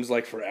what seems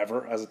like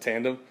forever as a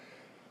tandem,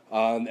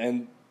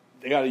 and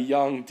they got a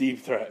young deep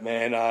threat,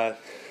 man.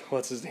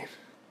 What's his name?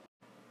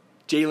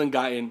 Jalen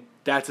Guyton.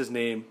 That's his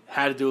name.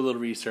 Had to do a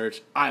little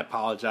research. I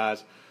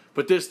apologize,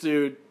 but this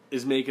dude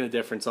is making a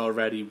difference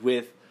already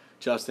with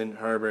Justin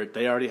Herbert.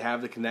 They already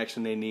have the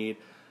connection they need.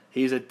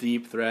 He's a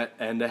deep threat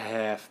and a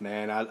half,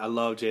 man. I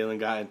love Jalen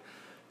Guyton.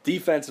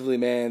 Defensively,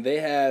 man, they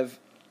have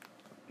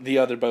the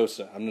other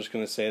Bosa. I'm just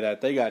going to say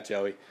that. They got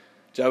Joey.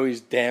 Joey's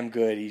damn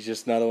good. He's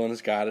just another one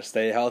that's got to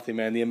stay healthy,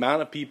 man. The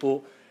amount of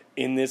people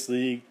in this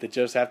league that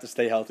just have to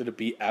stay healthy to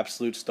be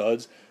absolute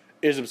studs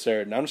is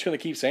absurd. And I'm just going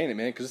to keep saying it,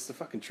 man, because it's the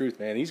fucking truth,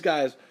 man. These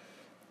guys,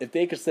 if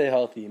they could stay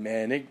healthy,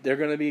 man, they're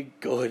going to be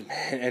good,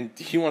 man. And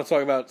you want to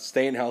talk about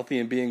staying healthy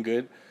and being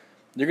good?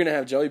 You're going to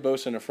have Joey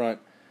Bosa in the front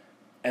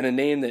And a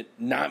name that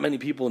not many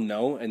people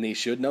know and they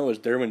should know is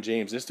Derwin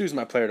James. This dude's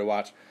my player to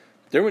watch.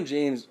 Derwin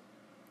James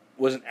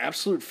was an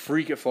absolute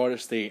freak at Florida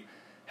State,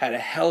 had a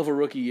hell of a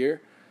rookie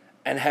year,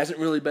 and hasn't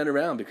really been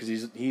around because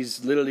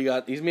he's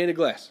made of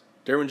glass.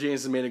 Derwin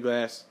James is made of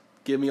glass.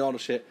 Give me all the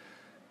shit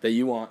that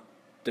you want.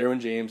 Derwin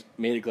James,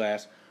 made of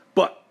glass.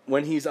 But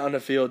when he's on the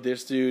field,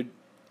 this dude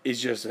is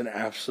just an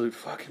absolute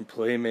fucking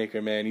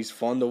playmaker, man. He's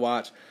fun to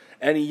watch.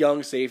 Any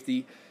young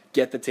safety,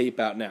 get the tape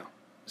out now.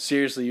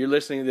 Seriously, you're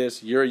listening to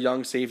this, you're a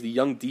young safety,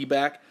 young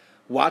D-back.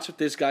 Watch what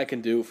this guy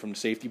can do from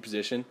safety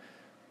position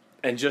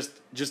and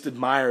just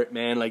admire it,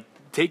 man. Like,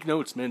 take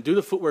notes, man. Do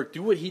the footwork.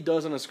 Do what he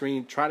does on the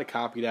screen. Try to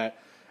copy that,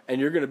 and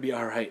you're going to be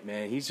all right,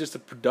 man. He's just a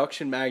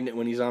production magnet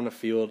when he's on the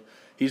field.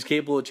 He's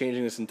capable of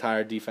changing this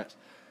entire defense.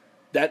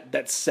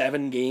 That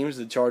 7 games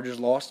the Chargers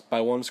lost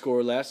by 1 score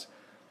or less,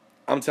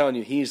 I'm telling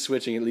you, he's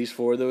switching at least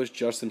 4 of those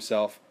just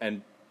himself.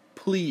 And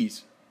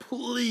please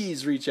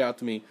reach out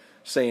to me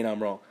saying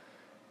I'm wrong.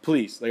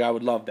 Please, like I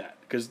would love that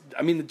because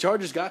I mean the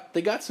Chargers got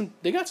some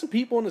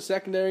people in the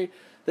secondary.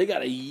 They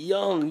got a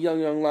young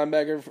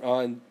linebacker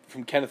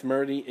from Kenneth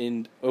Murray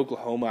in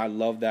Oklahoma. I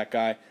love that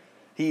guy.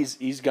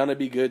 He's gonna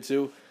be good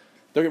too.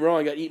 Don't get me wrong,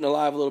 I got eaten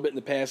alive a little bit in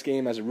the pass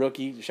game as a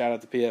rookie. Shout out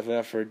to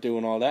PFF for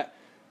doing all that.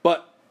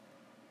 But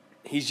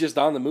he's just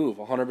on the move,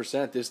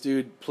 100%. This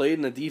dude played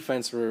in a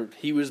defense where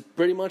he was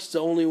pretty much the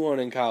only one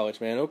in college,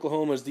 man.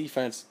 Oklahoma's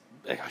defense,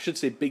 I should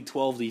say Big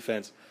 12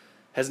 defense,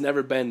 has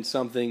never been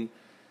something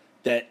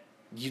that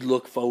you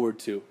look forward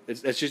to.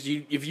 It's just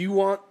you. If you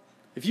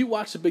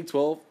watch the Big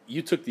 12,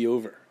 you took the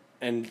over,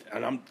 and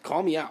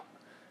call me out.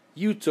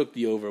 You took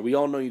the over. We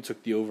all know you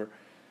took the over.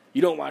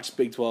 You don't watch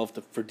Big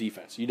 12 for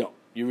defense. You don't.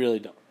 You really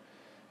don't.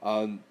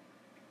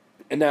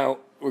 And now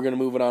we're gonna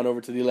move it on over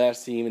to the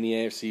last team in the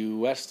AFC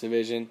West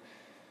division.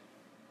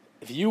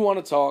 If you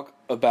want to talk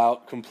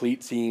about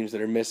complete teams that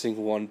are missing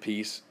one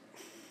piece,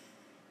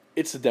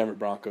 it's the Denver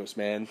Broncos,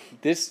 man.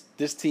 This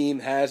team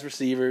has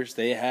receivers.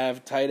 They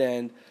have tight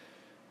end.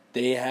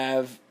 They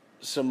have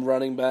some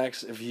running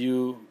backs. If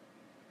you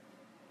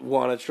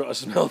want to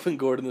trust Melvin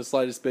Gordon the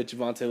slightest bit,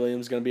 Javonte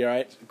Williams is going to be all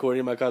right, according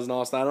to my cousin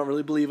Austin. I don't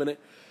really believe in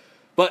it.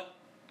 But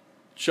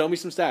show me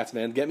some stats,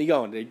 man. Get me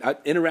going.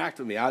 Interact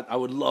with me. I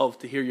would love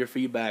to hear your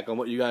feedback on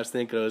what you guys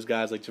think of those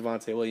guys like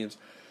Javonte Williams.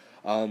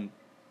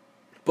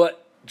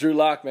 But Drew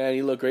Lock, man,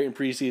 he looked great in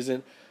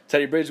preseason.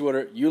 Teddy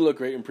Bridgewater, you look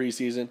great in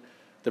preseason.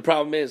 The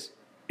problem is,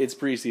 it's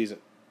preseason.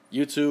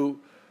 You two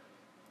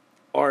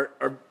are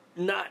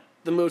not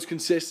the most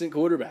consistent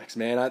quarterbacks,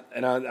 man.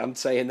 I'm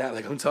saying that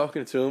like I'm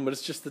talking to him, but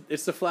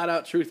it's the flat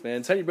out truth,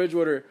 man. Teddy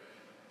Bridgewater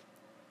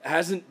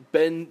hasn't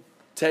been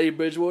Teddy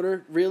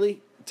Bridgewater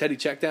really. Teddy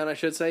Checkdown, I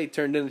should say,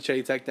 turned into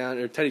Teddy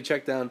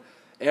Checkdown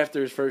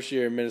after his first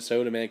year in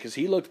Minnesota, man, because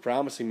he looked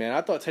promising, man.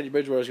 I thought Teddy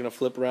Bridgewater was going to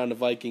flip around the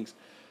Vikings,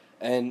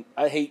 and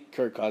I hate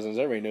Kirk Cousins.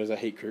 Everybody knows I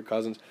hate Kirk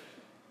Cousins,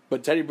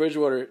 but Teddy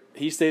Bridgewater,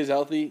 he stays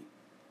healthy.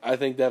 I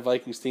think that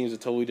Vikings team is a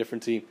totally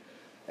different team,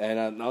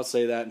 and I'll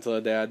say that until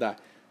the day I die.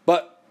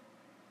 But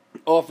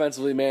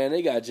offensively, man,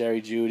 they got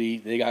Jerry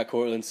Jeudy. They got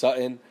Cortland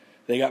Sutton.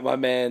 They got my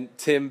man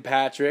Tim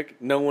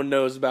Patrick. No one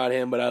knows about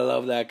him, but I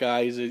love that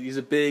guy. He's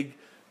a big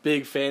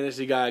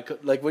fantasy guy.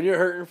 Like, when you're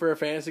hurting for a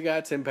fantasy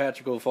guy, Tim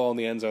Patrick will fall in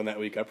the end zone that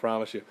week, I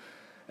promise you.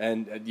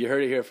 And you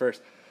heard it here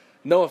first.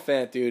 Noah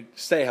Fant, dude,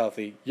 stay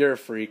healthy. You're a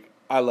freak.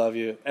 I love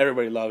you.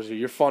 Everybody loves you.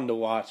 You're fun to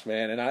watch,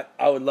 man. And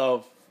I would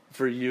love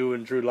for you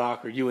and Drew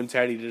Lock or you and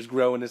Teddy to just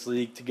grow in this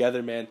league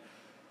together, man.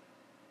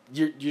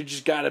 You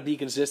just got to be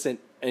consistent.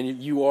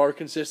 And you are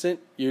consistent.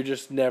 You're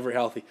just never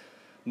healthy.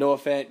 Noah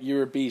Fant,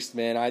 you're a beast,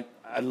 man.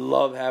 I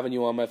love having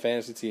you on my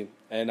fantasy team.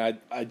 And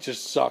I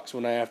just sucks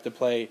when I have to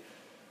play,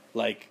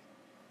 like,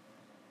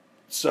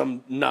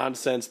 some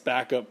nonsense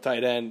backup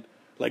tight end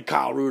like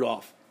Kyle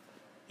Rudolph.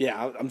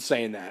 Yeah, I'm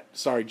saying that.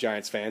 Sorry,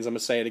 Giants fans. I'm going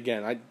to say it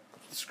again.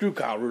 Screw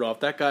Kyle Rudolph.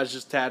 That guy's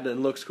just tabbed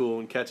and looks cool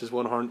and catches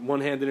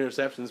one-handed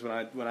interceptions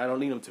when I don't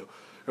need him to.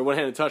 Or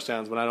one-handed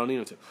touchdowns when I don't need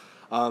him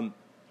to.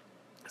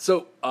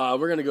 So we're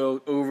going to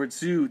go over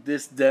to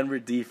this Denver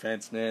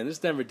defense, man. This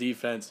Denver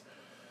defense,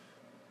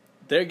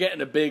 they're getting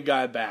a big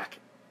guy back.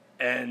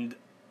 And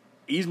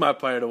he's my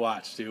player to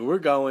watch, too. We're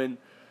going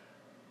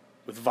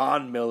with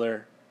Von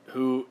Miller,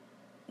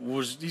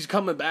 he's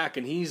coming back,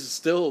 and he's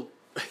still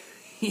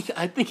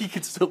I think he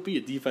could still be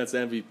a defense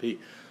MVP.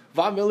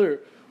 Von Miller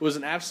was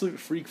an absolute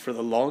freak for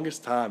the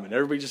longest time, and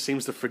everybody just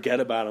seems to forget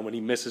about him when he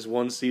misses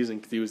one season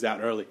because he was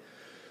out early.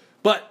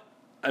 But,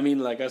 I mean,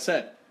 like I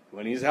said,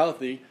 when he's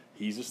healthy,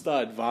 he's a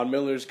stud. Von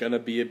Miller's going to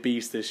be a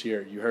beast this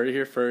year. You heard it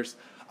here first.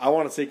 I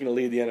want to take him to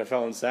lead the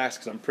NFL in sacks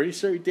because I'm pretty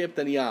sure he dipped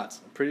any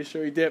odds. I'm pretty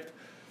sure he dipped.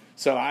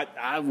 So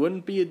I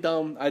wouldn't be a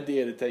dumb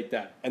idea to take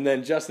that. And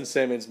then Justin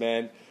Simmons,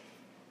 man,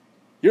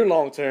 you're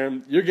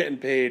long-term. You're getting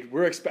paid.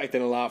 We're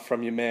expecting a lot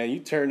from you, man. You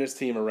turn this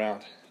team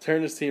around.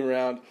 Turn this team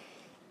around.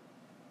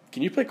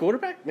 Can you play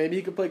quarterback? Maybe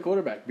you could play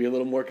quarterback. Be a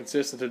little more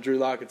consistent to Drew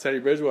Lock and Teddy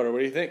Bridgewater. What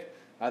do you think?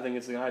 I think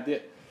it's an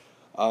idea.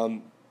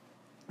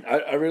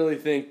 I really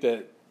think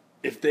that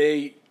if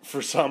they,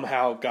 for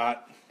somehow,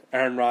 got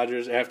Aaron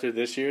Rodgers after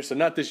this year, so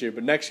not this year,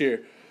 but next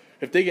year,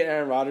 if they get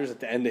Aaron Rodgers at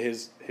the end of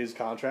his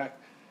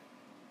contract,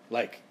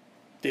 like,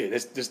 dude,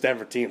 this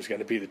Denver team's going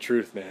to be the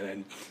truth, man.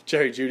 And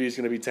Jerry Jeudy's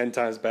going to be 10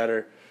 times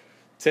better.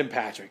 Tim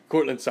Patrick,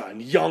 Cortland Sutton,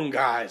 young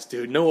guys,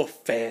 dude. Noah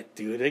Fant,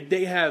 dude.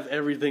 They have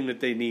everything that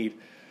they need.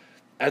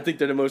 I think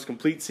they're the most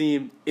complete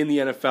team in the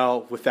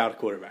NFL without a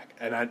quarterback.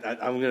 And I'm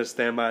going to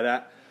stand by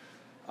that.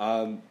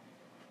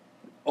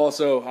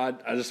 Also,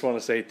 I just want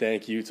to say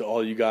thank you to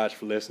all you guys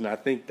for listening. I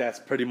think that's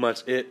pretty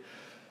much it.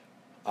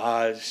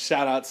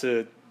 Shout out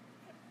to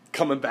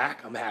coming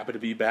back. I'm happy to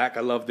be back.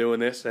 I love doing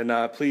this. And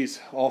please,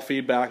 all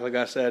feedback, like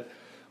I said,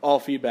 all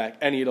feedback,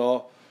 any at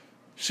all.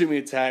 Shoot me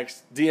a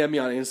text. DM me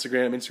on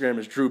Instagram. Instagram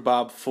is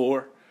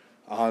DrewBob4.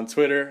 On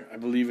Twitter, I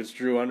believe it's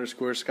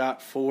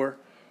Drew_Scott4.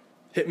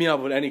 Hit me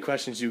up with any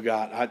questions you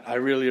got. I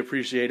really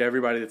appreciate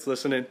everybody that's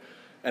listening,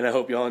 and I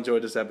hope you all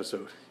enjoyed this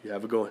episode. You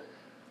have a good one.